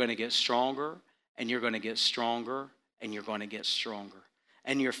 You're going to get stronger, and you're going to get stronger, and you're going to get stronger.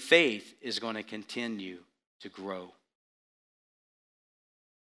 And your faith is going to continue to grow.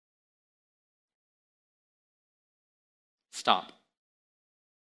 Stop.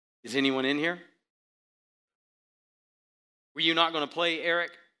 Is anyone in here? Were you not going to play,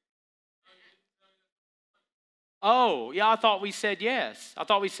 Eric? Oh, yeah, I thought we said yes. I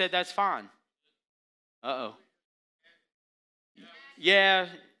thought we said that's fine. Uh-oh. Yeah.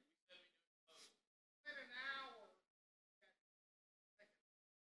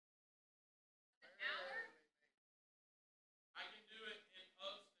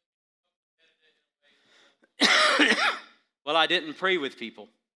 Well, I didn't pray with people.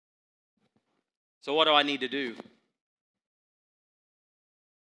 So what do I need to do?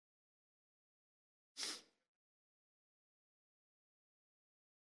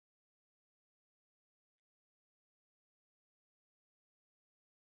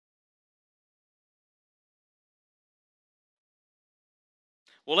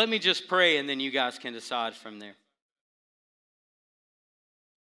 Well, let me just pray, and then you guys can decide from there.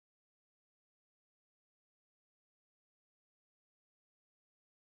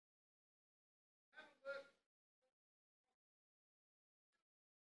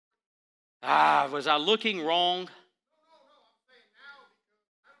 Was I looking wrong?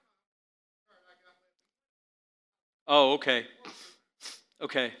 Oh, okay.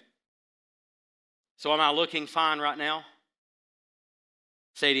 Okay. So am I looking fine right now?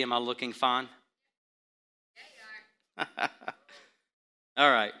 Sadie, am I looking fine? Yeah, you are.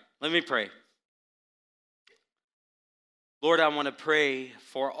 All right, let me pray. Lord, I want to pray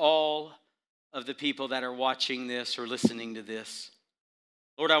for all of the people that are watching this or listening to this.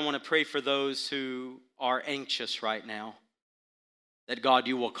 Lord, I want to pray for those who are anxious right now, that God,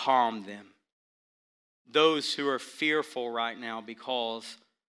 you will calm them. Those who are fearful right now because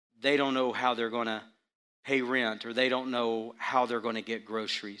they don't know how they're going to pay rent or they don't know how they're going to get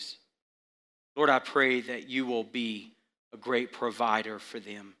groceries. Lord, I pray that you will be a great provider for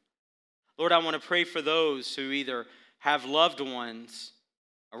them. Lord, I want to pray for those who either have loved ones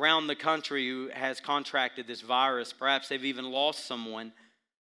around the country who has contracted this virus. Perhaps they've even lost someone.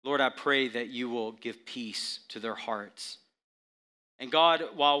 Lord, I pray that you will give peace to their hearts. And God,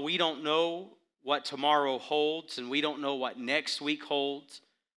 while we don't know what tomorrow holds and we don't know what next week holds,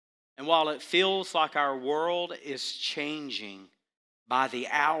 and while it feels like our world is changing by the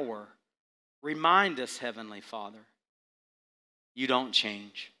hour, remind us, Heavenly Father, you don't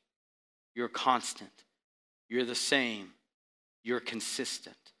change. You're constant. You're the same. You're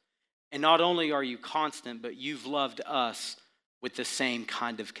consistent. And not only are you constant, but you've loved us with the same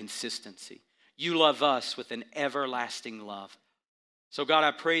kind of consistency. You love us with an everlasting love. So God,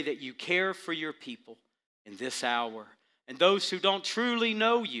 I pray that you care for your people in this hour. And those who don't truly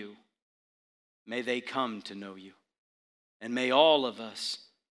know you, may they come to know you. And may all of us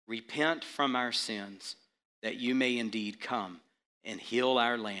repent from our sins, that you may indeed come and heal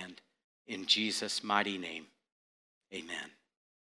our land. In Jesus' mighty name, amen.